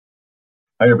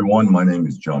Hi, everyone. My name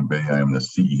is John Bay. I am the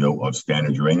CEO of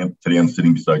Standard Uranium. Today, I'm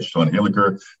sitting beside Sean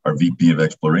Haliker, our VP of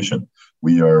Exploration.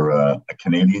 We are a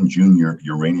Canadian junior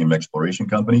uranium exploration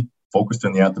company focused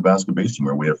in the Athabasca Basin,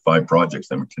 where we have 5 projects.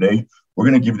 And today, we're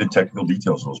going to give you the technical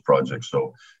details of those projects.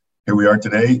 So here we are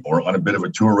today. We're on a bit of a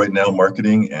tour right now,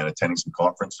 marketing and attending some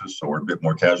conferences. So we're a bit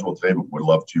more casual today, but we'd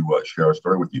love to share our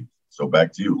story with you. So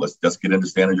back to you. Let's get into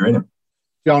Standard Uranium.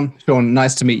 Sean,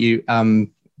 nice to meet you.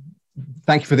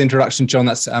 Thank you for the introduction, John.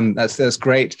 That's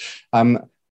great.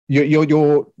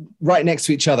 You're right next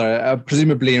to each other.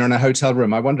 Presumably, you're in a hotel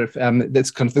room. I wonder if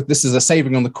this is a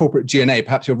saving on the corporate G&A.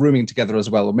 Perhaps you're rooming together as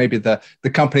well, or maybe the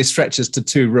company stretches to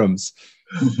 2 rooms.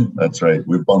 That's right.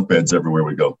 We've bunk beds everywhere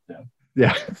we go.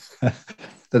 Yeah.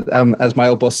 As my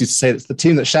old boss used to say, it's the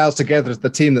team that shouts together is the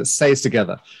team that stays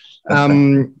together.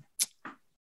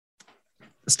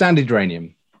 Standard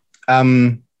Uranium.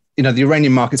 The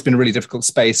uranium market's been a really difficult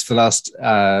space for the last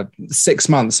 6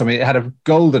 months. I mean, it had a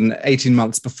golden 18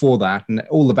 months before that, and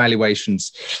all the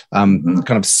valuations kind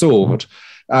of soared.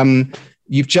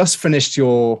 You've just finished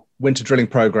your winter drilling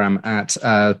program at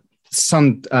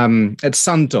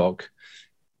Sundog.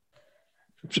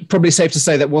 Probably safe to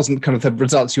say that wasn't kind of the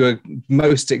results you were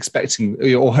most expecting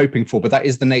or hoping for, but that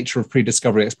is the nature of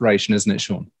pre-discovery exploration, isn't it,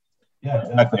 Sean? Yeah,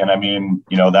 exactly. And I mean,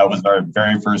 that was our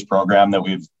very first program that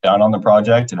we've done on the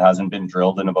project. It hasn't been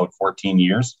drilled in about 14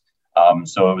 years.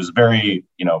 So it was a very,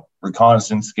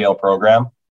 reconnaissance scale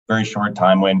program, very short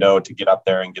time window to get up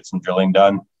there and get some drilling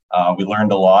done. We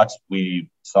learned a lot. We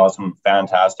saw some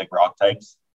fantastic rock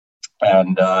types.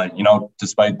 And,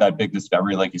 despite that big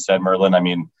discovery, like you said, Merlin, I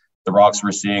mean, the rocks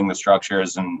we're seeing, the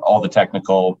structures, and all the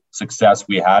technical success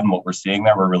we had and what we're seeing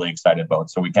there, we're really excited about.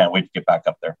 So we can't wait to get back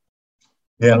up there.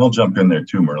 Yeah, and I'll jump in there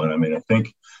too, Merlin. I mean, I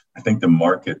think the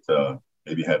market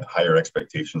maybe had higher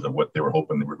expectations of what they were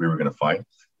hoping that we were going to find.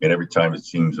 And every time it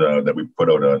seems that we put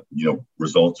out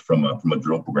results from a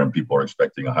drill program, people are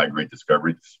expecting a high grade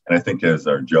discovery. And I think, as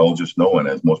our geologists know, and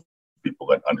as most people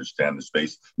that understand the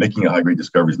space, making a high grade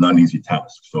discovery is not an easy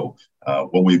task. So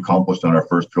what we accomplished on our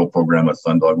first drill program at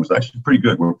Sundog was actually pretty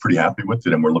good. We're pretty happy with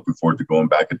it, and we're looking forward to going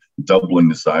back and doubling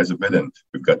the size of it. And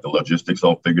we've got the logistics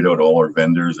all figured out, all our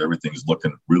vendors, everything's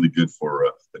looking really good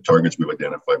for the targets we've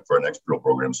identified for our next drill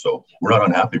program. So we're not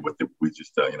unhappy with it. We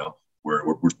just,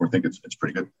 we're thinking it's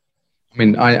pretty good. I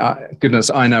mean,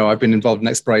 I know I've been involved in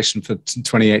exploration for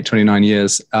 28, 29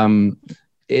 years.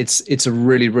 It's a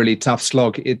really, really tough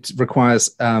slog. It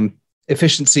requires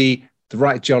efficiency, the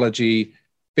right geology,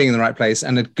 being in the right place,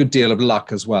 and a good deal of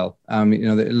luck as well.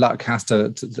 The luck has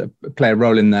to play a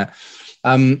role in there.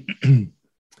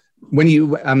 When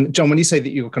you, John, when you say that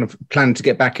you're kind of planning to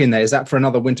get back in there, is that for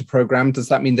another winter program? Does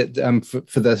that mean that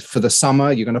for the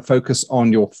summer you're going to focus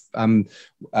on your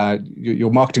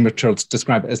marketing material to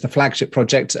describe it as the flagship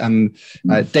project,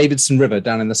 Davidson River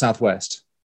down in the southwest?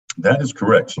 That is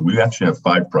correct. So we actually have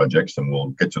 5 projects, and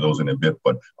we'll get to those in a bit.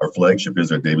 But our flagship is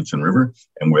our Davidson River,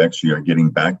 and we actually are getting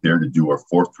back there to do our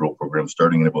 4th drill program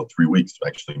starting in about 3 weeks.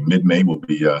 Actually, mid-May will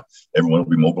be everyone will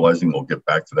be mobilizing. We'll get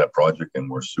back to that project, and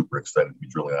we're super excited to be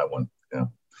drilling that one. Yeah.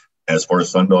 As far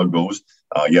as Sundog goes,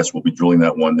 yes, we'll be drilling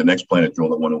that one. The next plan to drill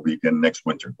that one will be again next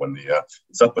winter when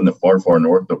it's up in the far, far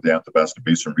north of the Athabasca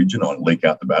Basin region on Lake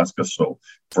Athabasca. So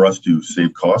for us to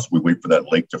save costs, we wait for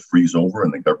that lake to freeze over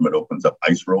and the government opens up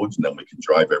ice roads, and then we can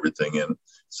drive everything in,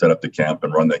 set up the camp,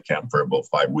 and run that camp for about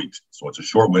 5 weeks. So it's a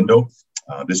short window.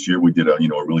 This year we did a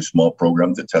really small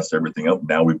program to test everything out.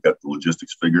 Now we've got the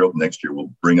logistics figured out. Next year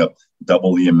we'll bring up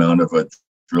double the amount of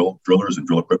drillers and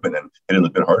drill equipment and hit it a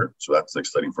bit harder. So that's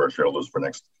exciting for our shareholders for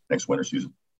next winter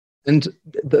season. And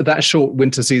that short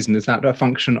winter season, is that a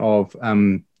function of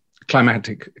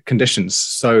climatic conditions?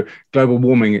 So global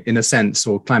warming, in a sense,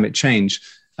 or climate change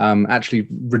actually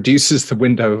reduces the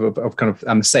window of kind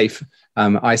of safe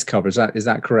ice cover. Is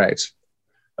that correct?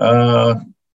 I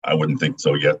wouldn't think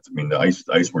so yet. I mean, the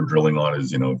ice we're drilling on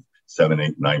is 7,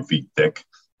 8, 9 feet thick.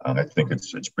 I think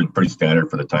it's been pretty standard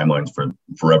for the timelines for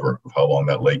forever of how long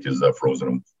that lake is frozen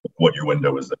and what your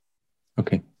window is there.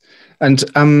 Okay. And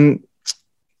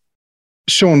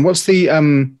Sean, what's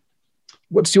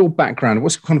your background?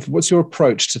 What's your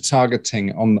approach to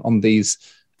targeting on these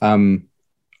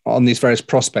various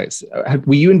prospects?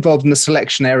 Were you involved in the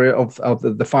selection area of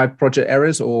the 5 project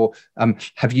areas, or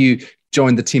have you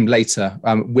joined the team later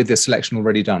with the selection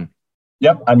already done?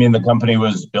 Yep. I mean, the company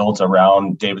was built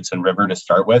around Davidson River to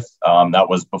start with. That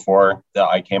was before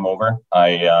I came over.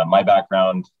 My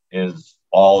background is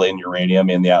all in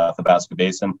uranium in the Athabasca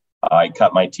Basin. I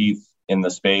cut my teeth in the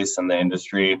space and the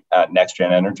industry at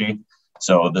NextGen Energy.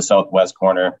 So the southwest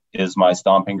corner is my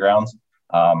stomping grounds.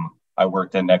 I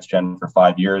worked at NextGen for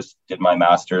 5 years, did my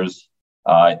master's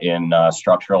in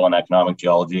structural and economic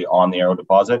geology on the Arrow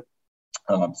deposit.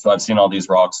 So I've seen all these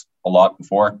rocks a lot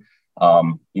before,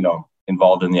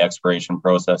 involved in the exploration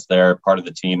process there, part of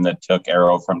the team that took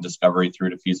Arrow from discovery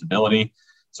through to feasibility.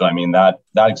 So, I mean, that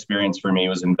experience for me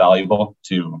was invaluable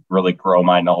to really grow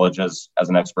my knowledge as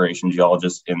an exploration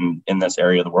geologist in this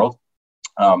area of the world.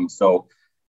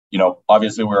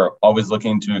 Obviously we're always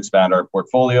looking to expand our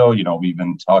portfolio. We've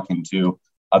been talking to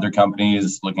other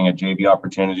companies, looking at JV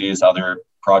opportunities, other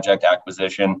project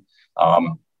acquisition.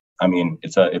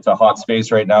 It's a hot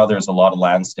space right now. There's a lot of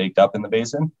land staked up in the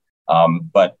basin.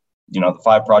 But the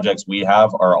 5 projects we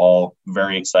have are all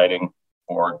very exciting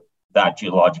for that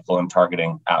geological and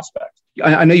targeting aspect.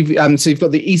 I know so you've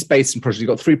got the East Basin project. You've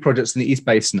got 3 projects in the East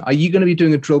Basin. Are you going to be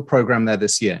doing a drill program there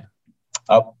this year?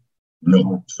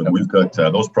 No. So we've got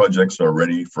those projects are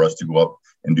ready for us to go up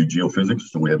and do geophysics.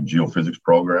 So we have geophysics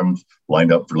programs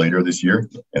lined up for later this year.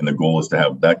 And the goal is to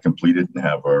have that completed and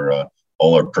have our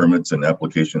all our permits and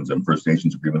applications and First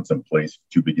Nations agreements in place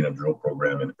to begin a drill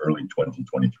program in early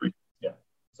 2023. Yeah.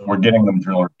 So we're getting them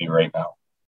drill ready right now.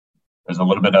 There's a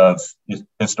little bit of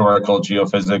historical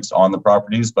geophysics on the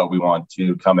properties, but we want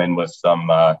to come in with some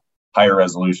higher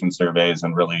resolution surveys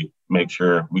and really make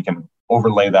sure we can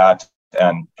overlay that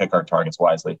and pick our targets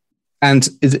wisely. And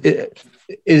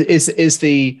is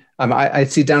the I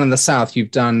see down in the south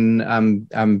you've done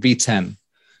VTEM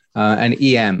and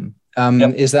EM.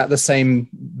 Yep. Is that the same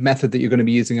method that you're going to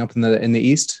be using up in the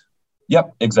east?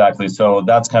 Yep, exactly. So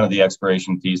that's kind of the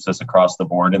exploration thesis across the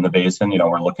board in the basin.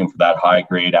 We're looking for that high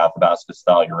grade Athabasca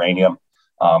style uranium.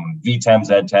 VTEM,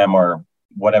 ZTEM, or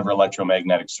whatever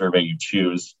electromagnetic survey you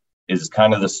choose is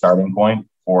kind of the starting point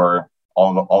for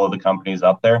all of the companies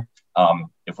up there.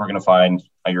 If we're going to find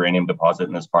a uranium deposit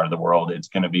in this part of the world, it's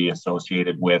going to be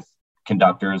associated with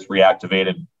conductors,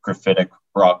 reactivated graphitic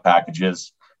rock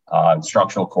packages,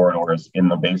 structural corridors in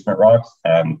the basement rocks,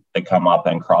 and they come up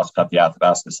and cross-cut the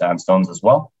Athabasca sandstones as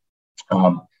well.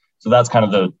 So that's kind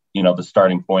of the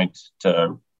starting point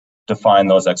to define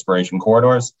those exploration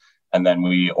corridors. And then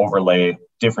we overlay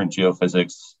different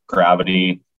geophysics,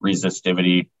 gravity,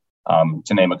 resistivity,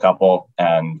 to name a couple.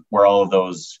 And where all of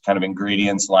those kind of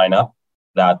ingredients line up,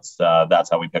 that's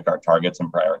how we pick our targets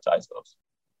and prioritize those.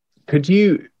 Could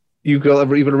you've got a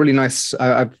really nice,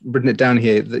 I've written it down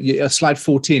here, slide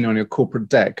 14 on your corporate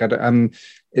deck.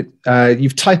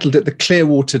 You've titled it the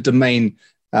Clearwater Domain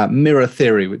Mirror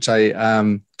Theory, which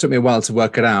took me a while to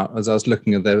work it out as I was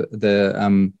looking at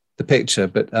the picture.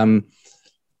 But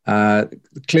the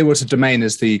Clearwater Domain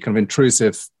is the kind of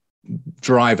intrusive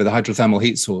driver, the hydrothermal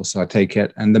heat source, I take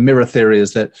it. And the mirror theory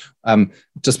is that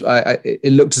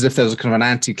it looked as if there was a kind of an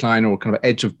anticline or kind of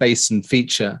edge of basin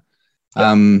feature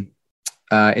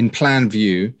in plan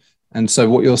view. And so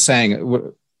what you're saying,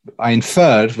 what I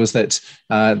inferred was that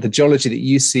the geology that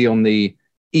you see on the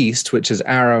east, which is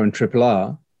Arrow and Triple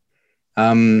R,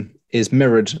 is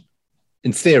mirrored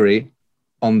in theory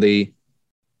on the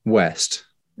west.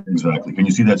 Exactly. Can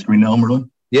you see that screen now,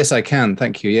 Merlin? Yes, I can.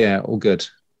 Thank you. Yeah, all good.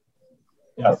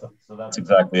 Yeah, so that's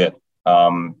exactly it.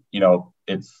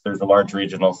 There's a large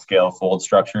regional scale fold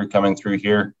structure coming through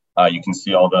here. You can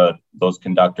see all those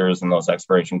conductors and those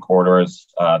exploration corridors,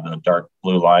 the dark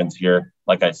blue lines here.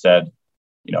 Like I said,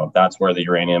 that's where the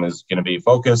uranium is going to be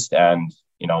focused. And,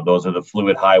 those are the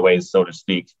fluid highways, so to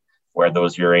speak, where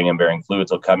those uranium bearing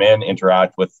fluids will come in,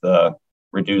 interact with the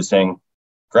reducing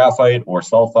graphite or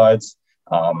sulfides,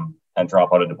 and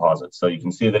drop out of deposits. So you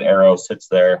can see that Arrow sits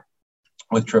there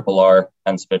with Triple R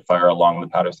and Spitfire along the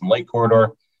Patterson Lake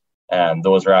corridor. And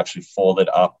those are actually folded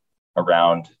up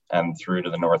around and through to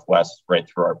the northwest, right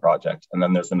through our project. And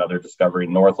then there's another discovery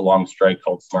north along strike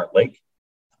called Smart Lake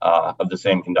of the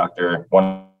same conductor,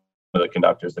 one of the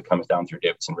conductors that comes down through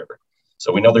Davidson River.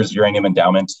 So we know there's uranium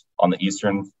endowment on the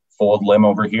eastern fold limb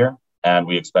over here, and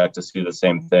we expect to see the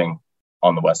same thing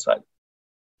on the west side.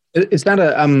 Is that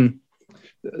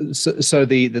so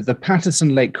the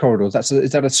Patterson Lake corridor, is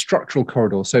that a structural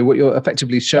corridor? So what you're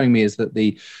effectively showing me is that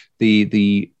the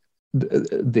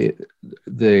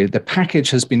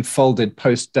package has been folded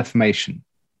post deformation.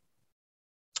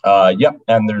 Yep,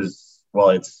 and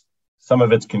some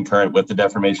of it's concurrent with the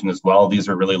deformation as well. These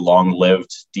are really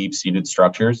long-lived, deep-seated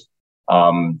structures.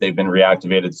 They've been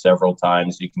reactivated several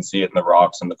times. You can see it in the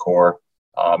rocks and the core.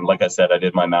 Like I said, I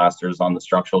did my master's on the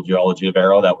structural geology of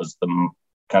Arrow. That was the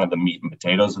kind of the meat and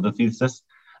potatoes of the thesis.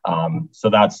 So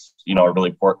that's a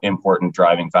really important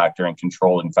driving factor and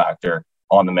controlling factor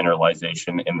on the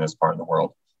mineralization in this part of the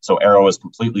world. So Arrow is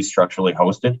completely structurally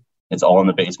hosted. It's all in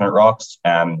the basement rocks,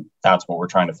 and that's what we're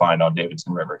trying to find on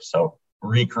Davidson River. So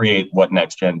recreate what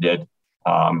NextGen did,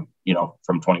 from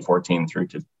 2014 through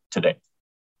to today.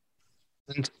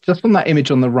 And just on that image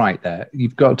on the right there,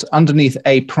 you've got underneath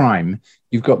A prime,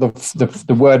 you've got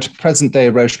the word present day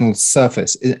erosional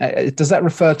surface. Does that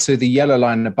refer to the yellow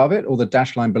line above it or the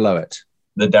dashed line below it?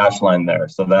 The dashed line there.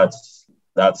 So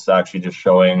that's actually just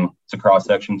showing it's a cross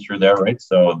section through there, right?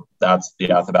 So that's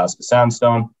the Athabasca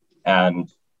sandstone. And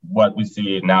what we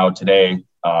see now today,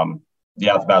 the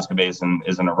Athabasca Basin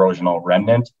is an erosional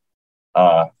remnant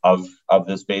of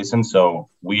this basin. So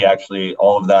we actually,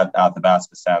 all of that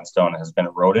Athabasca sandstone has been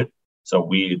eroded. So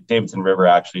Davidson River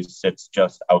actually sits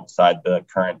just outside the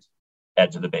current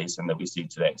edge of the basin that we see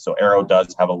today. So Arrow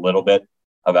does have a little bit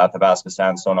of Athabasca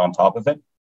sandstone on top of it,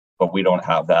 but we don't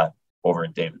have that over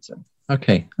at Davidson.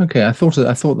 Okay. I thought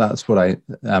that's what I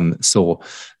saw.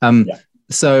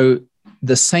 So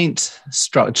the Saint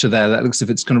structure there, that looks as if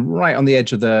it's kind of right on the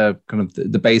edge of the kind of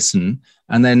the basin,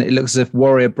 and then it looks as if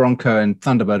Warrior, Bronco, and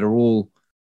Thunderbird are all,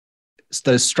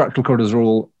 those structural corridors are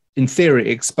all in theory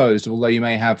exposed, although you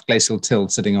may have glacial till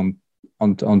sitting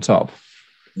on top.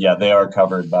 Yeah, they are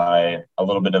covered by a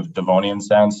little bit of Devonian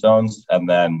sandstones and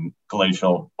then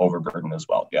glacial overburden as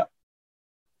well. Yeah.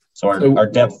 So our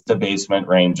depth to basement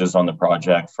ranges on the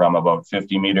project from about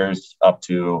 50 meters up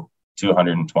to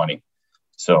 220.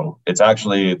 So it's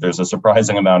actually, there's a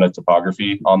surprising amount of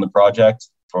topography on the project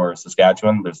for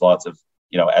Saskatchewan. There's lots of,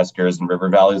 eskers and river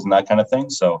valleys and that kind of thing.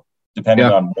 So depending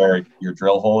on where your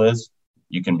drill hole is,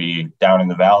 you can be down in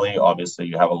the valley. Obviously,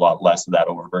 you have a lot less of that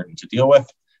overburden to deal with.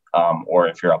 Or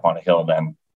if you're up on a hill,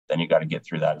 then you got to get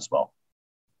through that as well.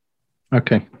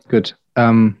 Okay, good.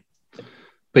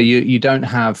 But you don't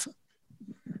have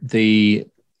the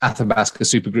Athabasca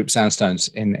supergroup sandstones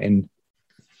in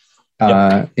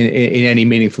any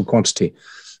meaningful quantity.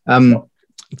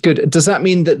 Good. Does that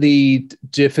mean that the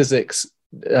geophysics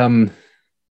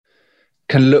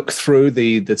can look through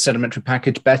the sedimentary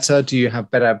package better? Do you have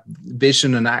better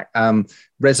vision and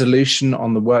resolution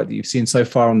on the work that you've seen so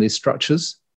far on these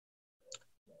structures?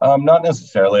 Not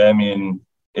necessarily. I mean,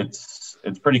 it's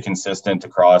pretty consistent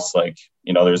across,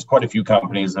 there's quite a few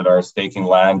companies that are staking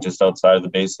land just outside of the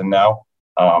basin now.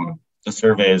 The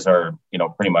surveys are,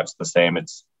 pretty much the same.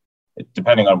 It's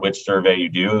depending on which survey you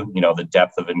do, the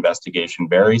depth of investigation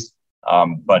varies,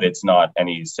 but it's not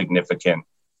any significant,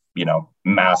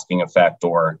 masking effect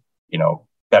or,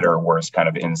 better or worse kind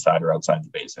of inside or outside the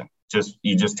basin.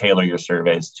 You just tailor your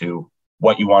surveys to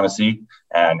what you want to see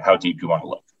and how deep you want to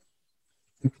look.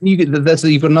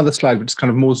 You've got another slide which is kind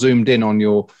of more zoomed in on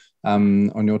your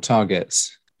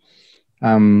targets.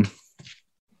 This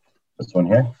one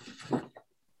here?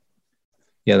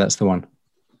 Yeah, that's the one.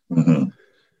 Mm-hmm.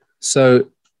 So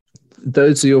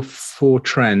those are your four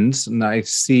trends, and I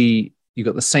see you've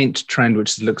got the Saint trend,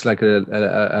 which looks like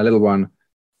a little one.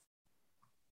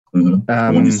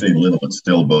 Mm-hmm. When you say little, it's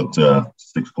still about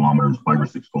 6 kilometers, 5 or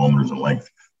 6 kilometers in length.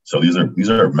 So these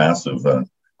are massive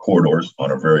corridors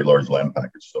on a very large land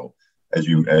package. So as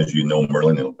you know,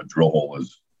 Merlin, a drill hole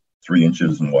is 3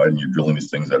 inches in wide, and you're drilling these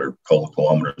things that are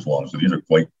kilometers long. So these are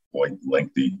quite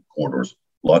lengthy corridors.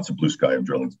 Lots of blue sky of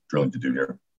drilling to do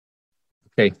here.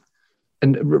 Okay.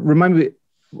 And remind me,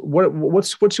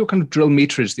 what's your kind of drill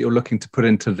meterage that you're looking to put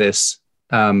into this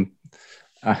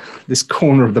this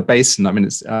corner of the basin? I mean,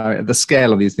 it's the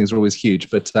scale of these things are always huge,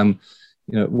 but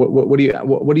what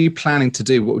are you planning to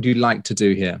do? What would you like to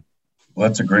do here? Well,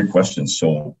 that's a great question.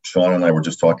 So Sean and I were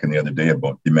just talking the other day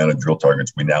about the amount of drill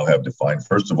targets we now have defined.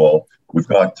 First of all, we've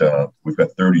got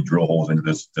 30 drill holes into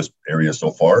this area so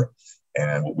far.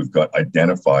 And what we've got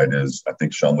identified is, I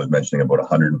think Sean was mentioning, about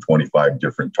 125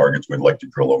 different targets we'd like to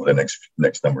drill over the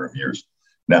next number of years.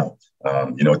 Now,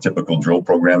 a typical drill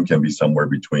program can be somewhere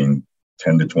between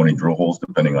 10 to 20 drill holes,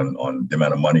 depending on the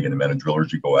amount of money and the amount of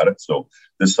drillers you go at it. So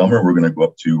this summer, we're going to go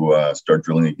up to start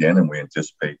drilling again, and we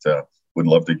anticipate would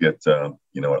love to get at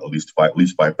least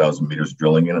 5,000 meters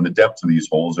drilling in. And the depths of these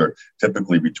holes are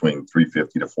typically between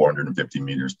 350 to 450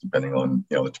 meters, depending on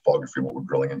the topography of what we're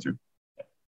drilling into.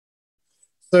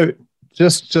 So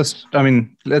just I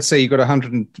mean, let's say you've got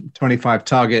 125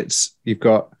 targets. You've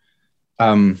got,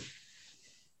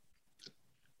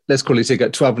 let's call it, you've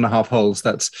got 12 and a half holes.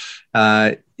 That's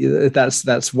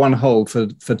one hole for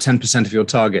 10% of your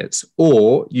targets.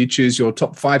 Or you choose your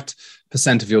top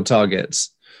 5% of your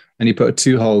targets and you put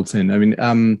 2 holes in. I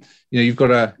mean, you've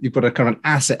got a kind of an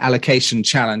asset allocation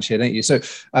challenge here, don't you? So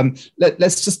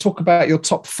let's just talk about your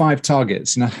top 5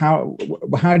 targets. How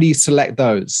do you select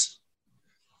those?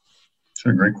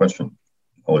 Sure, great question.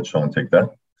 I'll let Sean take that.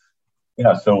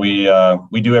 Yeah, so we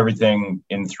do everything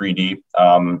in 3D.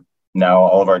 Now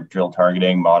all of our drill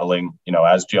targeting, modeling,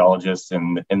 as geologists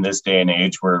in this day and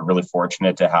age, we're really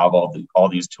fortunate to have all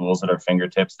these tools at our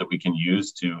fingertips that we can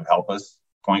use to help us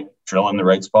drill in the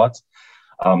right spots.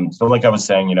 So like I was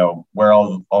saying, you know, where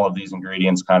all of these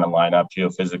ingredients kind of line up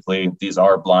geophysically, these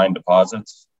are blind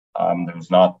deposits. There's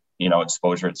not, you know,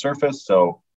 exposure at surface.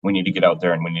 So we need to get out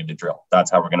there and we need to drill. That's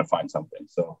how we're going to find something.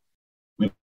 So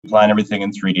we plan everything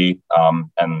in 3D.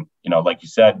 And, you know, like you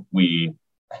said,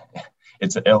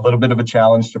 it's a little bit of a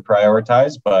challenge to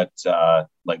prioritize, but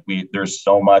there's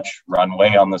so much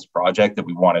runway on this project that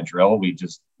we want to drill. We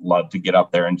just love to get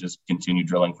up there and just continue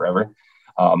drilling forever.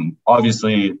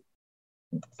 Obviously,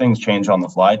 things change on the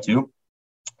fly too.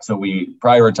 So we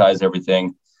prioritize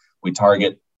everything. We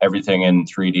target everything in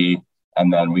 3D,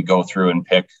 and then we go through and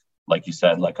pick, like you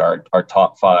said, like our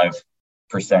top 5%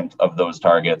 of those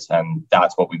targets, and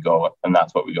that's what we go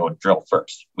drill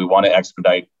first. We want to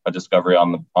expedite a discovery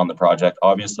on the project,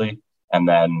 obviously, and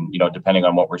then, you know, depending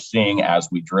on what we're seeing as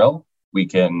we drill, we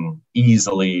can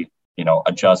easily, you know,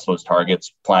 adjust those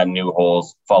targets, plan new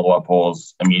holes, follow-up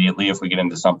holes immediately. If we get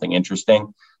into something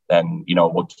interesting, then, you know,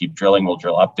 we'll keep drilling. We'll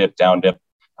drill up dip, down dip,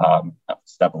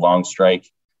 step along strike,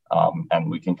 and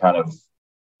we can kind of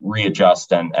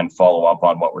readjust and follow up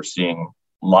on what we're seeing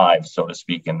live, so to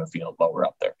speak, in the field while we're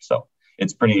up there. So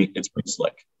it's pretty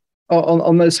slick.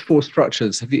 On those 4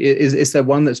 structures, is there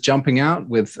one that's jumping out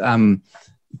with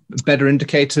better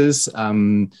indicators?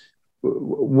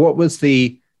 What was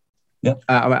the? Yeah.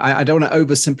 I don't want to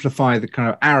oversimplify the kind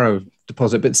of Arrow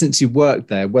deposit, but since you worked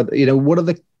there, what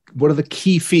are the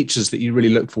key features that you really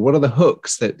look for? What are the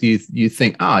hooks that you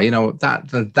think, you know,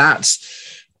 that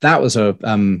was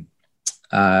an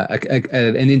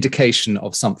indication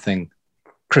of something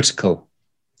critical?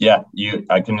 Yeah,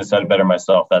 I couldn't have said it better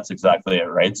myself. That's exactly it,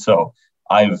 right? So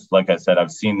like I said,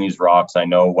 I've seen these rocks. I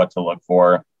know what to look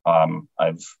for.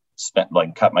 I've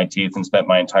cut my teeth and spent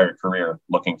my entire career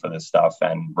looking for this stuff,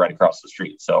 and right across the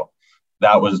street. So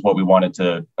that was what we wanted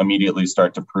to immediately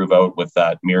start to prove out with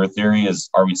that mirror theory is,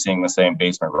 are we seeing the same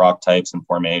basement rock types and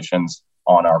formations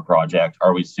on our project?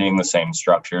 Are we seeing the same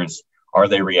structures? Are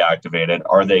they reactivated?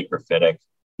 Are they graphitic?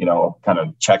 You know, kind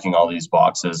of checking all these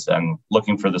boxes and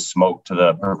looking for the smoke to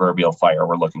the proverbial fire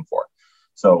we're looking for.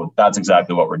 So that's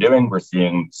exactly what we're doing. We're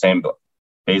seeing same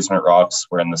basement rocks.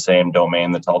 We're in the same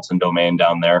domain, the Tulson domain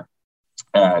down there.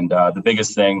 And the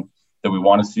biggest thing that we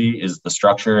want to see is the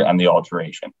structure and the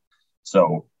alteration.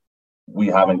 So we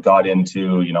haven't got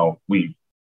into, you know, we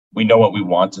know what we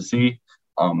want to see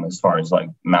as far as like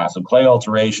massive clay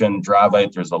alteration,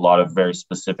 dravite. There's a lot of very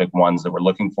specific ones that we're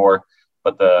looking for.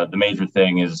 But the major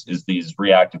thing is these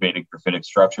reactivated graphitic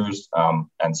structures and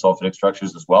sulfidic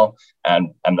structures as well.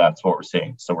 And that's what we're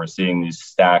seeing. So we're seeing these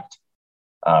stacked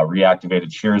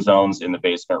reactivated shear zones in the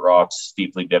basement rocks,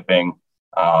 steeply dipping.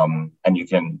 And you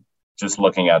can, just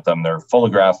looking at them, they're full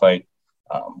of graphite.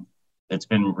 It's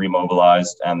been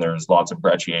remobilized, and there's lots of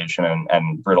brecciation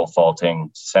and brittle faulting,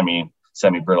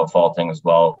 semi-brittle faulting as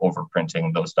well,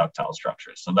 overprinting those ductile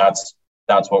structures. So that's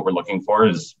what we're looking for,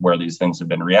 is where these things have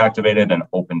been reactivated and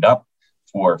opened up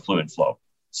for fluid flow.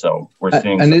 So we're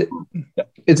seeing. Are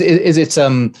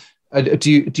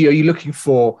you looking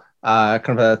for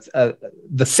kind of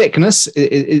the thickness?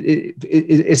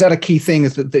 Is that a key thing?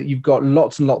 Is that you've got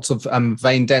lots and lots of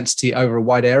vein density over a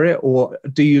wide area, or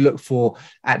do you look for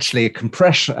actually a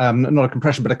compression, not a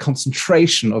compression, but a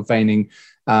concentration of veining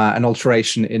and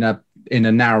alteration in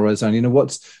a narrower zone? You know,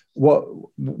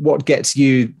 what gets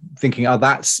you thinking,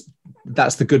 that's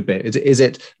the good bit? Is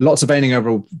it lots of veining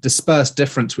over a dispersed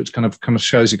difference, which kind of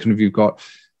shows you kind of you've got,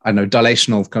 I don't know,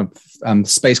 dilational kind of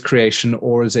space creation,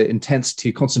 or is it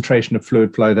intensity, concentration of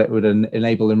fluid flow that would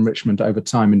enable enrichment over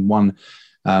time in one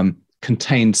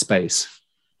contained space?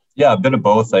 Yeah, a bit of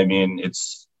both. I mean,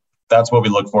 that's what we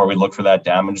look for. We look for that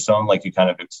damage zone, like you kind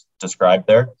of described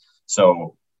there.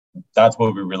 So that's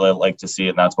what we really like to see,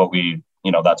 and that's what we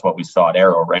saw at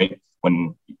Arrow, right?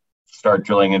 When you start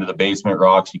drilling into the basement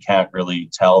rocks, you can't really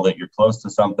tell that you're close to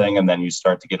something, and then you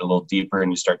start to get a little deeper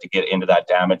and you start to get into that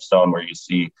damage zone where you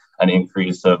see an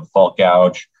increase of fault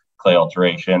gouge, clay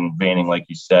alteration, veining, like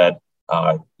you said,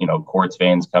 quartz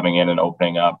veins coming in and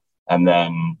opening up, and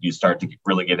then you start to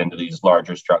really get into these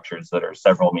larger structures that are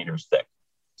several meters thick.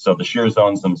 So the shear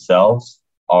zones themselves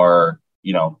are,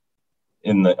 you know,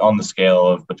 on the scale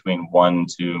of between 1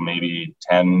 to maybe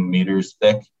 10 meters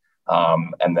thick.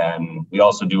 And then we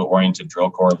also do oriented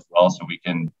drill core as well, so we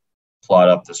can plot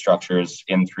up the structures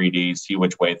in 3D, see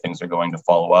which way things are going to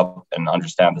follow up and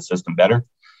understand the system better.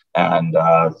 And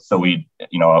so we,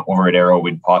 over at Arrow,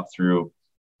 we'd pop through,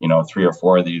 3 or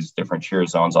 4 of these different shear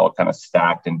zones, all kind of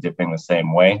stacked and dipping the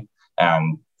same way.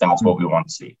 And that's what we want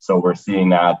to see. So we're seeing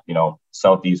that,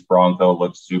 Southeast Bronco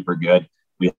looks super good.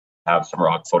 We have some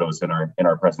rock photos in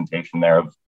our presentation there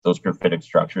of those graphitic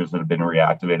structures that have been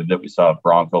reactivated that we saw at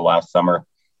Bronco last summer.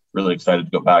 really excited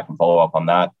to go back and follow up on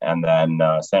that. And then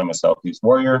San Southeast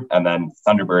Warrior, and then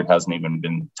Thunderbird hasn't even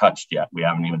been touched yet. We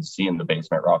haven't even seen the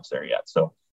basement rocks there yet.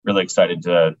 So really excited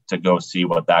to go see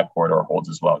what that corridor holds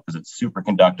as well, because it's super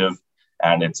conductive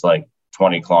and it's like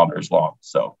 20 kilometers long.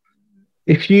 So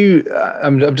if you,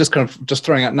 I'm just kind of just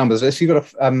throwing out numbers. If you've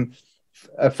got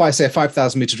a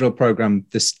 5,000 meter drill program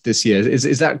this year,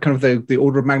 is that kind of the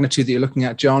order of magnitude that you're looking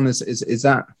at, John? Is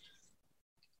that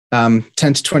 10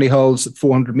 to 20 holes at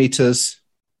 400 meters?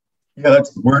 Yeah,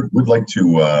 we'd like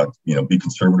to be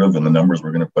conservative in the numbers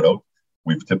we're going to put out.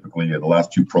 We've typically, the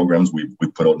last two programs, we've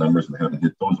put out numbers and haven't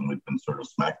hit those, and we've been sort of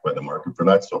smacked by the market for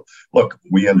that. So look,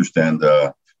 we understand,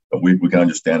 we can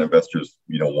understand investors,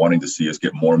 wanting to see us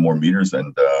get more and more meters,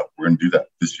 and we're going to do that.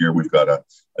 This year, we've got a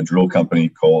drill company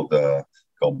called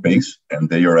Base, and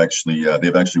they are actually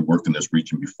they've actually worked in this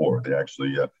region before. They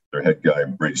actually their head guy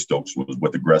Brady Stokes was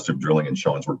with Aggressive Drilling, and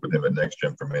Sean's worked with him at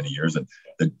NextGen for many years. And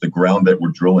the ground that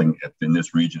we're drilling in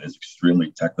this region is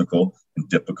extremely technical and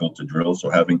difficult to drill.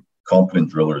 So having competent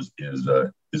drillers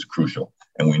is crucial.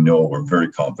 And we know we're very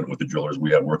confident with the drillers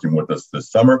we have working with us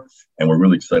this summer, and we're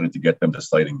really excited to get them to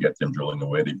site and get them drilling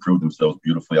away. They proved themselves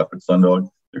beautifully up at Sundog.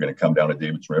 They're going to come down to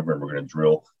Davidson River, and we're going to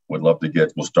drill. We'll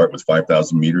start with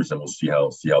 5,000 meters, and we'll see how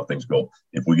things go.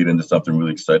 If we get into something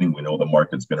really exciting, we know the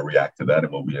market's going to react to that,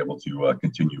 and we'll be able to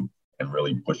continue and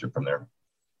really push it from there.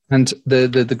 And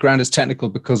the ground is technical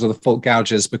because of the fault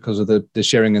gouges, because of the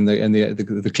shearing and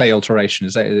the clay alteration.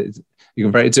 Is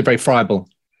it very friable?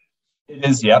 It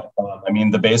is, yep.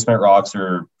 The basement rocks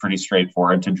are pretty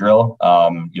straightforward to drill.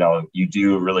 You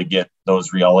do really get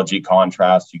those rheology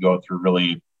contrasts. You go through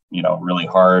really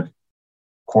hard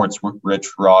quartz-rich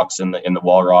rocks in the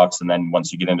wall rocks, and then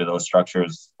once you get into those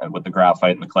structures with the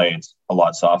graphite and the clay, it's a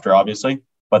lot softer, obviously.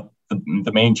 But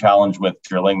the main challenge with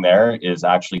drilling there is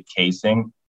actually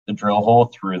casing the drill hole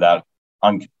through that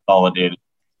unconsolidated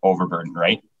overburden,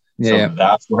 right? Yeah. So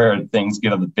that's where things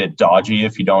get a bit dodgy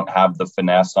if you don't have the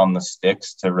finesse on the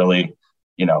sticks to really,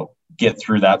 get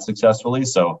through that successfully.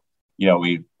 So,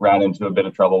 we ran into a bit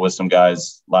of trouble with some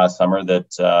guys last summer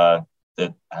that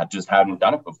just hadn't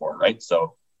done it before, right?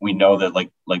 So we know that,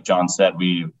 like John said,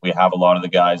 we have a lot of the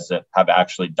guys that have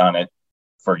actually done it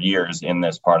for years in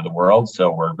this part of the world.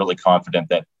 So we're really confident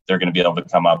that they're going to be able to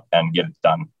come up and get it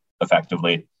done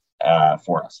effectively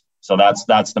for us. So that's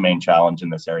the main challenge in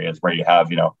this area, is where you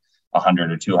have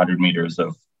 100 or 200 meters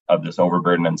of this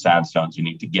overburden and sandstones you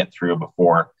need to get through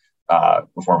before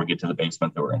we get to the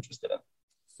basement that we're interested in.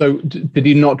 So did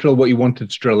you not drill what you wanted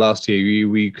to drill last year?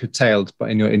 We curtailed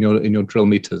in your drill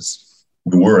meters.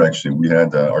 We were actually. We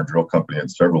had our drill company had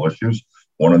several issues.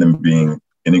 One of them being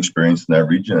inexperienced in that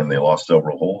region, and they lost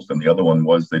several holes. And the other one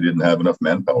was they didn't have enough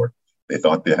manpower. They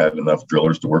thought they had enough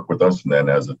drillers to work with us, and then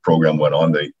as the program went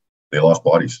on, they lost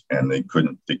bodies, and they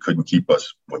couldn't keep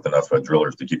us with enough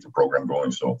drillers to keep the program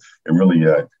going. So it really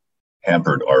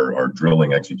hampered our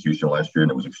drilling execution last year,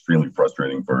 and it was extremely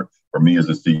frustrating for me as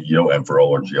a CEO and for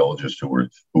all our geologists who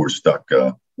were stuck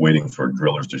waiting for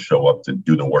drillers to show up to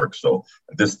do the work. So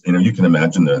this, you can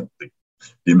imagine the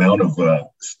amount of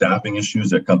staffing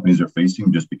issues that companies are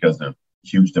facing just because of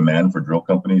huge demand for drill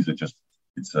companies. It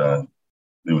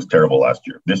was terrible last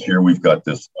year. This year we've got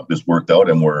this worked out,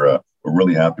 and we're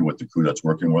really happy with the crew that's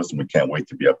working with us, and we can't wait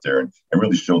to be up there and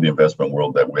really show the investment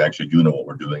world that we actually do know what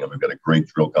we're doing, and we've got a great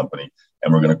drill company,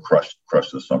 and we're going to crush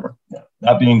this summer. Yeah.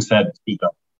 That being said,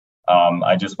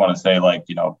 I just want to say,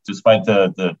 despite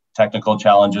the technical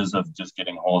challenges of just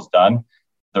getting holes done,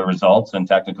 the results and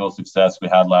technical success we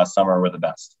had last summer were the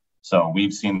best. So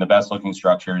we've seen the best looking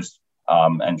structures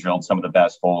and drilled some of the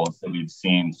best holes that we've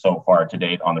seen so far to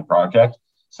date on the project.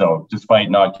 So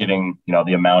despite not getting,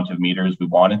 the amount of meters we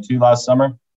wanted to last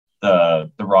summer,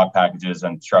 the rock packages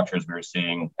and structures we were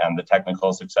seeing and the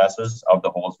technical successes of the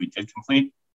holes we did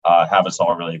complete have us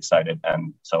all really excited.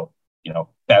 And so,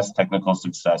 best technical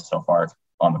success so far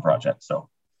on the project. So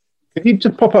could you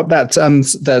just pop up that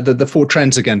the four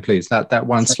trends again, please? That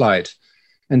one slide,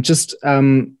 and just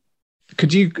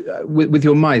could you with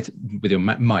your mouse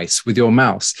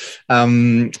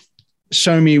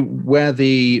show me where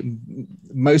the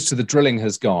most of the drilling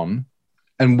has gone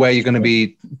and where you're going to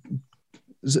be.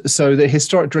 So the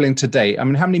historic drilling to date, how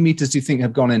many meters do you think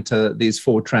have gone into these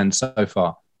four trends so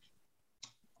far?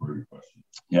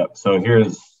 Yep. So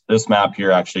this map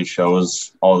here actually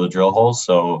shows all the drill holes.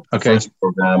 So the first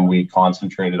program, we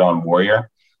concentrated on Warrior,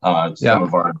 some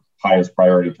of our highest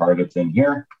priority targets in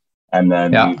here. And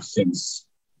then we've since,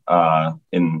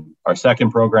 in our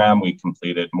second program, we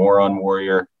completed more on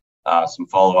Warrior, some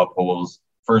follow-up holes,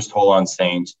 first hole on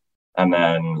Saint, and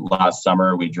then last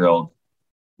summer we drilled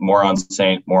more on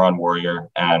Saint, more on Warrior,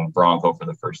 and Bronco for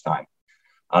the first time.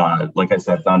 Like I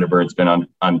said, Thunderbird's been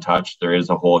untouched. There is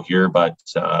a hole here, but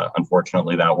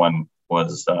unfortunately that one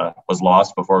was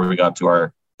lost before we got to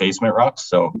our basement rocks.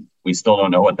 So we still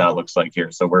don't know what that looks like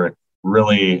here. So we're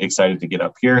really excited to get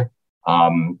up here.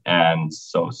 And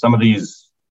so some of these,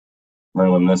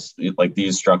 Merlin,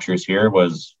 these structures here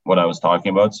was what I was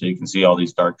talking about. So you can see all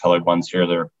these dark colored ones here.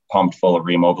 They're pumped full of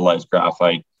remobilized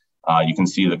graphite. You can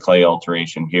see the clay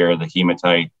alteration here, the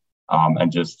hematite,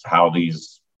 and just how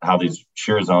these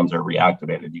shear zones are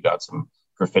reactivated. You got some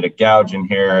graphitic gouge in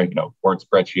here, quartz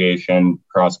brecciation,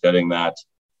 cross-cutting that,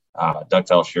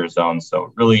 ductile shear zones.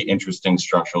 So really interesting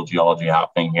structural geology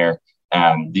happening here.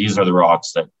 And these are the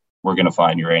rocks that we're going to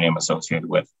find uranium associated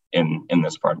with in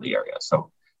this part of the area.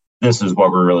 So this is what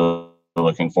we're really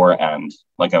looking for. And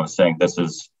like I was saying, this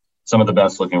is some of the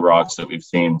best looking rocks that we've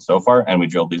seen so far. And we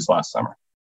drilled these last summer.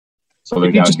 So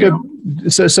they're down here.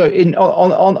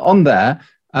 On there,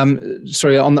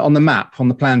 sorry, on the map, on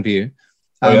the plan view,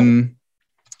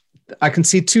 I can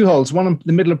see two holes, one in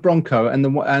the middle of Bronco and the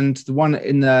one on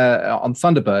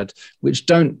Thunderbird, which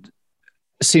don't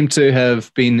seem to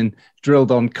have been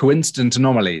drilled on coincident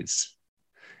anomalies.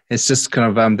 It's just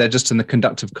kind of they're just in the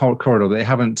conductive corridor. They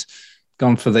haven't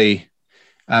gone for the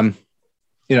a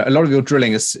lot of your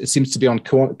drilling it seems to be on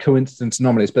coincident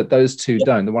anomalies, but those two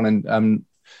don't. The one in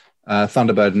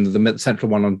Thunderbird and the central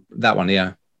one on that one,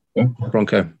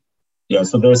 Bronco. Yeah,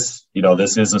 so this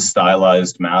is a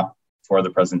stylized map for the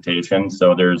presentation.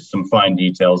 So there's some fine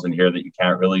details in here that you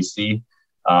can't really see,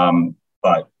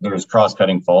 but there's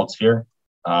cross-cutting faults here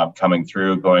coming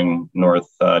through, going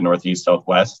northeast,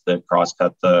 southwest that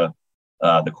cross-cut the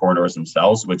corridors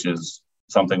themselves, which is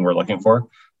something we're looking for.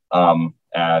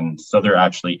 And so there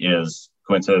actually is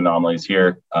coincident anomalies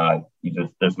here.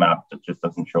 This map just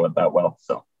doesn't show it that well,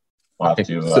 so we'll have to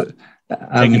take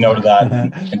a note of that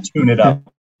and tune it up.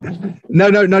 No.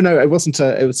 It wasn't.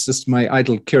 It was just my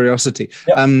idle curiosity,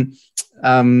 rather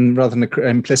than an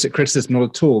implicit criticism, not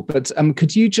at all. But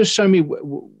could you just show me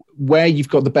where you've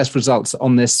got the best results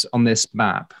on this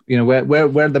map?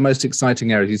 Where are the most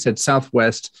exciting areas? You said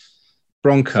southwest,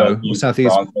 Bronco,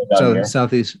 southeast,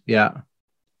 southeast. Yeah.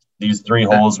 These three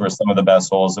holes were some of the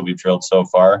best holes that we've drilled so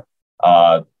far.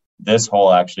 This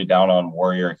hole actually down on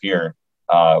Warrior here.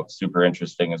 Super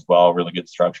interesting as well. Really good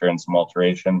structure and some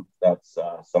alteration. That's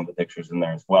some of the pictures in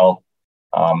there as well.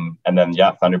 And then,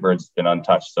 Thunderbird's been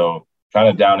untouched. So kind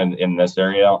of down in this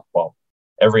area, well,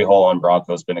 every hole on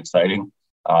Bronco has been exciting.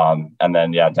 And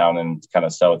then, down in kind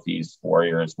of southeast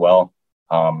Warrior as well.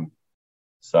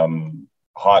 Some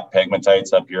hot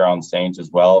pegmatites up here on Saint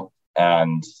as well.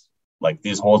 And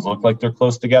these holes look like they're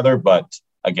close together, but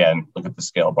again, look at the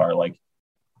scale bar.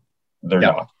 They're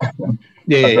not.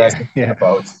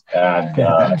 Boats.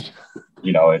 And,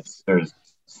 there's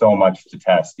so much to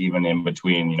test even in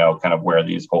between, kind of where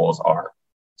these holes are.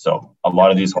 So a lot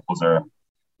of these holes are,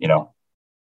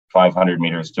 500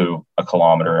 meters to a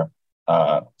kilometer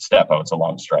step outs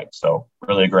along strike. So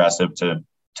really aggressive to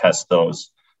test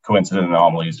those coincident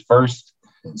anomalies first,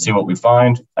 see what we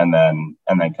find, and then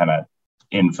kind of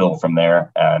infill from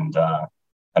there and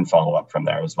follow up from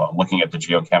there as well. Looking at the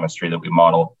geochemistry that we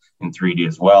model in 3D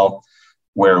as well.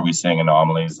 Where are we seeing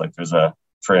anomalies?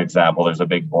 For example, there's a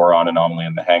big boron anomaly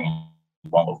in the hanging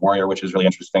wall of Warrior, which is really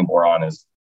interesting. Boron is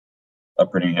a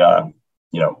pretty,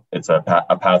 it's a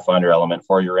pathfinder element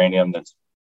for uranium that's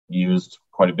used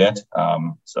quite a bit.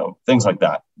 So things like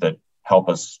that help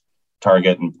us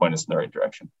target and point us in the right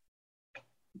direction.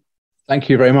 Thank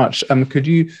you very much. Could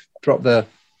you drop the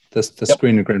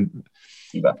screen again?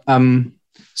 You bet.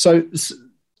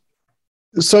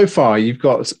 So far, you've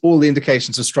got all the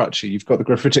indications of structure. You've got the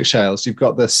graphitic shales. You've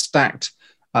got the stacked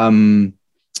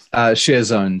shear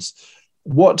zones.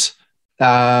 What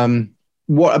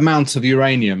amount of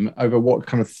uranium over what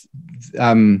kind of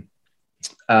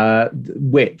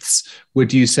widths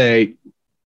would you say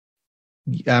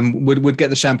would get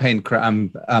the champagne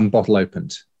bottle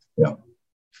opened? Yeah.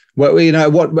 Well,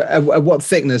 what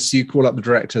thickness you call up the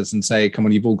directors and say, "Come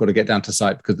on, you've all got to get down to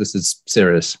site because this is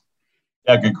serious."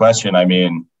 Yeah, good question. I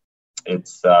mean,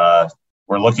 it's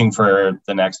we're looking for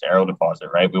the next Arrow deposit,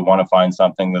 right? We want to find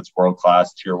something that's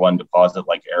world-class tier 1 deposit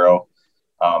like Arrow.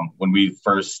 When we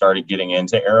first started getting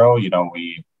into Arrow,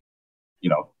 we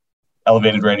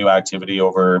elevated radioactivity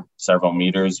over several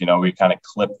meters. We kind of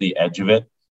clipped the edge of it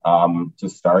to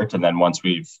start, and then once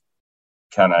we've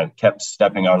kind of kept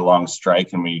stepping out along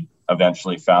strike and we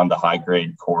eventually found the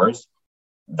high-grade cores,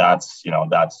 that's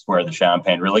where the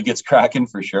champagne really gets cracking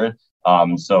for sure.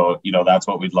 So that's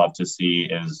what we'd love to see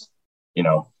is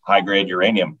high grade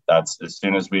uranium. That's as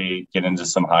soon as we get into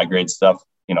some high grade stuff,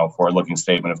 forward-looking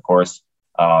statement, of course,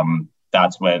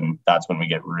 that's when we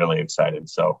get really excited.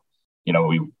 So,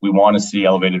 we want to see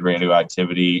elevated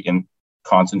radioactivity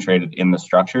concentrated in the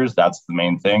structures. That's the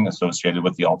main thing associated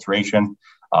with the alteration.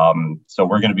 So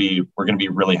we're going to be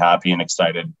really happy and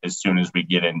excited as soon as we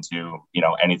get into,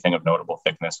 anything of notable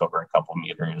thickness over a couple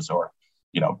meters, or,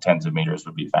 tens of meters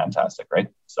would be fantastic. Right.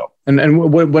 So, and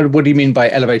what do you mean by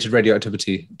elevated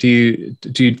radioactivity? Do you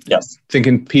yes. think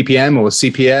in ppm or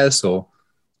CPS or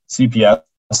CPS?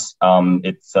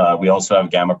 We also have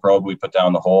gamma probe. We put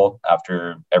down the hole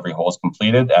after every hole is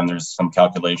completed, and there's some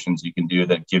calculations you can do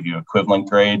that give you equivalent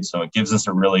grade. So it gives us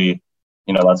a really,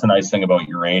 that's a nice thing about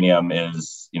uranium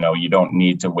is, you don't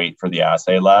need to wait for the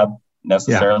assay lab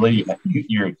necessarily. Yeah.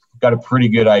 You've got a pretty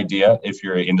good idea if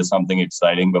you're into something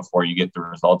exciting before you get the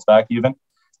results back even.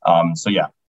 So yeah,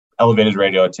 elevated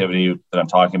radioactivity that I'm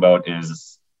talking about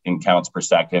is in counts per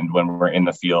second. When we're in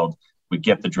the field, we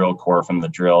get the drill core from the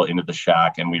drill into the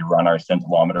shack and we run our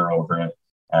scintillometer over it.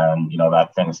 And,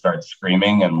 that thing starts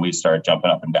screaming and we start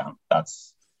jumping up and down.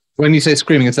 That's when you say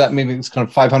screaming, does that mean it's kind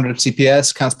of 500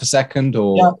 CPS counts per second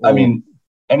or? Yeah, I mean,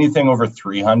 anything over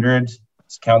 300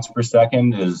 counts per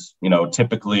second is,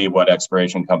 typically what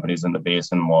exploration companies in the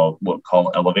basin will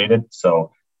call elevated.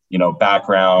 So,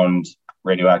 background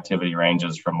radioactivity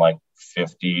ranges from like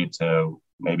 50 to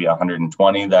maybe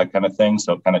 120, that kind of thing.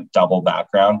 So kind of double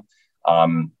background.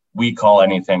 We call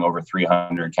anything over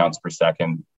 300 counts per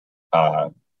second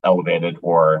elevated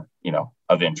or,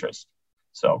 of interest.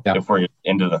 So if we're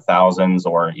into the thousands,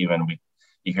 or even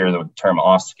you hear the term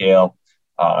off scale,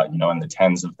 in the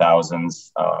tens of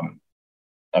thousands,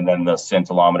 and then the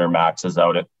scintillometer maxes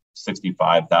out at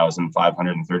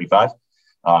 65,535.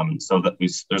 So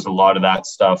there's a lot of that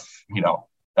stuff,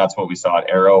 that's what we saw at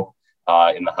Arrow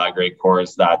in the high grade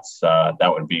cores. That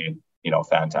would be,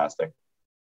 fantastic.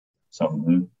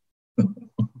 So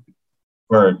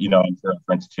for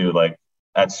reference to like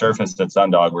at surface at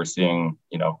Sundog, we're seeing,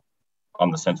 on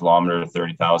the scintillometer,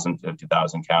 30,000,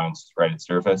 50,000 counts right at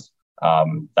surface.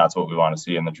 That's what we want to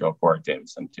see in the drill core at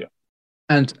Davidson too.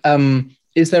 And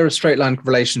is there a straight line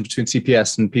relation between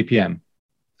CPS and ppm,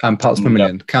 parts per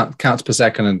million, counts per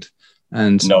second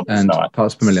and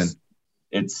parts per million?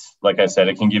 It's like I said,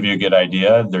 it can give you a good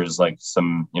idea. There's like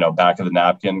some, back of the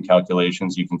napkin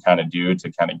calculations you can kind of do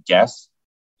to kind of guess,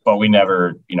 but we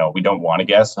never, we don't want to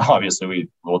guess. Obviously,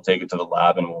 we'll take it to the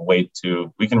lab and we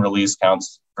can release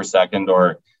counts per second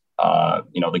or,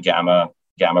 the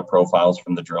gamma profiles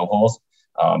from the drill holes.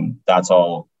 That's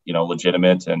all,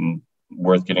 legitimate and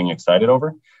worth getting excited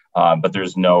over. But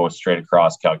there's no straight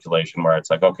across calculation where it's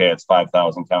like, okay, it's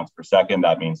 5,000 counts per second.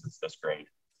 That means it's this grade.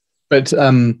 But,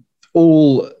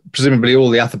 presumably all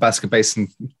the Athabasca Basin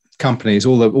companies,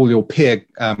 all your peer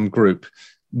group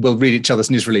will read each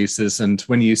other's news releases, and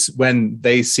when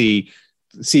they see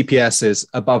CPS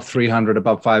above 300,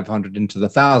 above 500 into the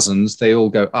thousands, they all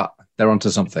go, they're onto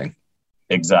something.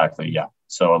 Exactly, yeah.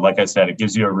 So like I said, it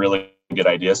gives you a really good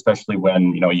idea, especially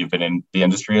when you've been in the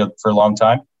industry for a long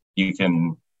time. You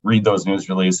can read those news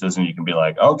releases and you can be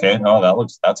like, okay, no,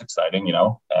 that's exciting,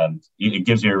 and it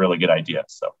gives you a really good idea.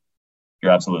 So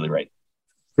you're absolutely right.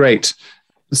 Great.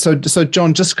 So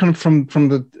John, just kind of from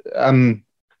the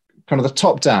kind of the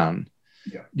top down,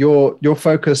 you're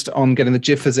focused on getting the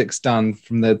geophysics done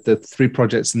from the three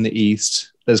projects in the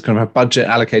east. There's kind of a budget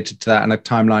allocated to that and a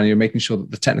timeline. You're making sure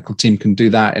that the technical team can do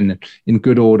that in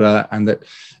good order, and that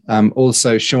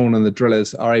also Sean and the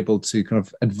drillers are able to kind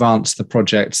of advance the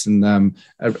projects in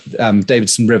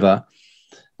Davidson River,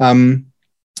 and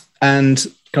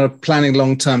kind of planning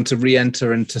long term to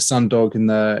re-enter into Sundog in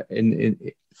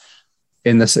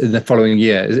the following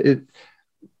year.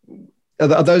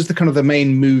 Are those the kind of the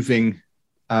main moving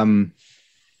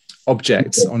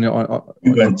objects on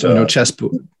your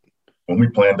chessboard? When we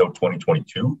planned out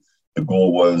 2022, the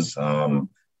goal was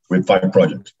we had 5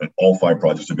 projects, and all 5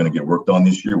 projects are going to get worked on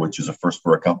this year, which is a first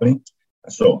for our company.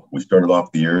 So we started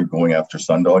off the year going after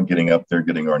Sundog, getting up there,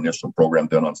 getting our initial program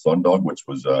done on Sundog, which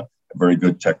was a very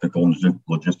good technical and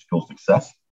logistical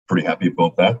success. Pretty happy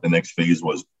about that. The next phase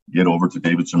was get over to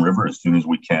Davidson River as soon as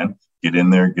we can, get in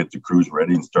there, get the crews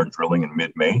ready, and start drilling in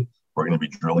mid-May. We're going to be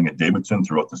drilling at Davidson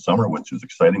throughout the summer, which is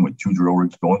exciting, with 2 drill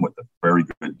rigs going with a very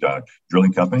good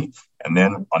drilling company. And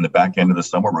then on the back end of the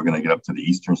summer, we're going to get up to the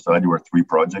eastern side to our 3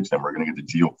 projects, and we're going to get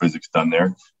the geophysics done there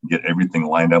and get everything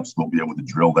lined up so we'll be able to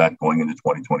drill that going into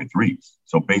 2023.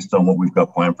 So based on what we've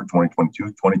got planned for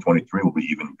 2022, 2023 will be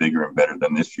even bigger and better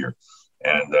than this year.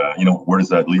 And, where does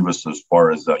that leave us as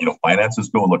far as, finances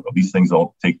go? Look, these things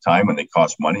all take time and they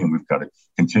cost money. And we've got to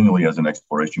continually, as an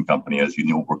exploration company, as you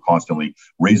know, we're constantly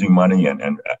raising money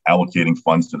and allocating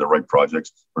funds to the right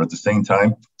projects. But at the same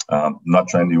time, not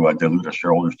trying to dilute our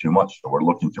shareholders too much. So we're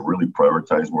looking to really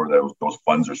prioritize where those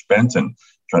funds are spent and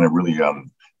trying to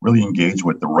really engage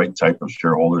with the right type of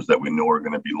shareholders that we know are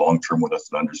going to be long-term with us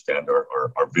and understand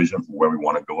our vision for where we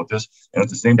want to go with this. And at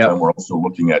the same time, we're also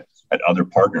looking at other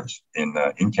partners in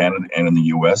Canada and in the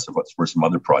US for some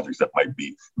other projects that might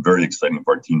be very exciting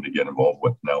for our team to get involved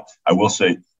with. Now, I will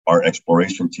say our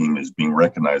exploration team is being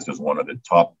recognized as one of the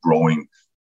top growing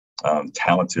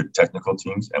talented technical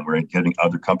teams, and we're getting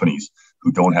other companies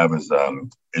who don't have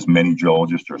as many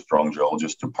geologists or strong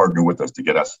geologists to partner with us to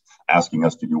get us asking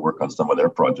us to do work on some of their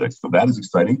projects. So that is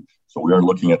exciting. So we are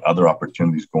looking at other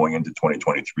opportunities going into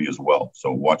 2023 as well.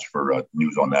 So watch for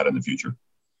news on that in the future.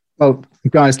 Well,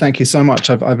 guys, thank you so much.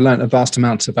 I've learned a vast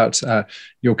amount about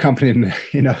your company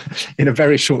in a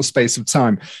very short space of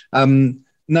time.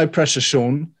 No pressure,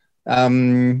 Sean.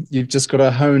 You've just got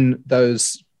to hone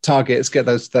those targets, get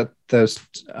those.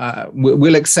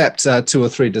 We'll accept 2 or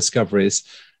 3 discoveries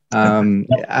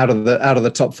out of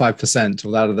the top 5%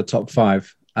 or out of the top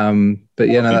 5. But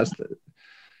that's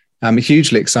a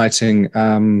hugely exciting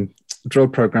drill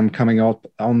program coming up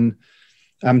on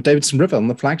Davidson River on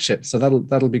the flagship. So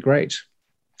that'll be great.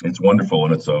 It's wonderful,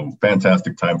 and it's a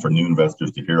fantastic time for new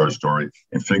investors to hear our story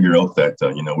and figure out that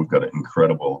we've got an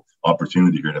incredible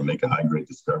opportunity here to make a high-grade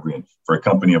discovery. And for a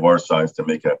company of our size to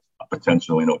make a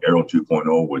potential, Arrow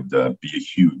 2.0 would be a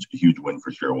huge win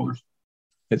for shareholders.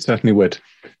 It certainly would.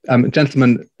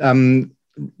 Gentlemen,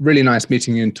 really nice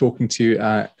meeting you and talking to you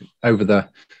over the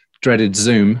dreaded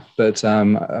Zoom, but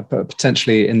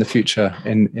potentially in the future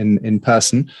in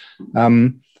person.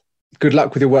 Good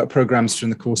luck with your work programs during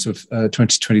the course of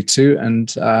 2022 and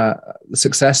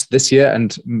success this year,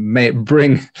 and may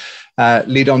it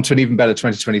lead on to an even better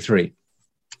 2023.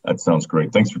 That sounds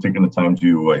great. Thanks for taking the time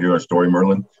to hear our story,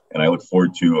 Merlin. And I look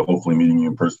forward to hopefully meeting you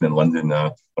in person in London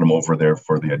when I'm over there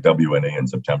for the WNA in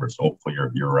September. So hopefully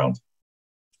you're around.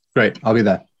 Great. I'll be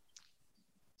there.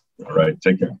 All right.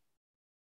 Take care.